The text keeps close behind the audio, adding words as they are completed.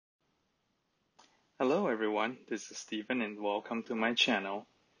Hello everyone, this is Stephen and welcome to my channel.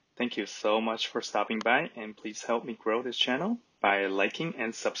 Thank you so much for stopping by and please help me grow this channel by liking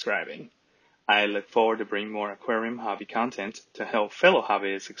and subscribing. I look forward to bringing more aquarium hobby content to help fellow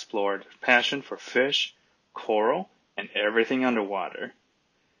hobbyists explore their passion for fish, coral, and everything underwater.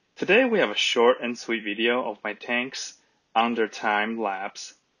 Today we have a short and sweet video of my tanks under time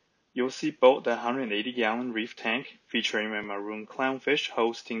lapse. You'll see both the 180-gallon reef tank featuring my maroon clownfish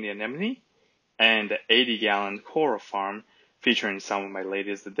hosting the anemone and the 80-gallon coral farm featuring some of my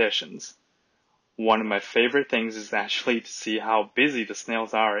latest additions. One of my favorite things is actually to see how busy the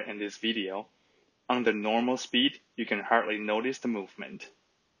snails are in this video. Under normal speed, you can hardly notice the movement.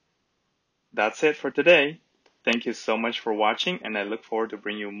 That's it for today. Thank you so much for watching and I look forward to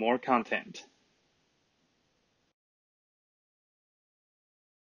bringing you more content.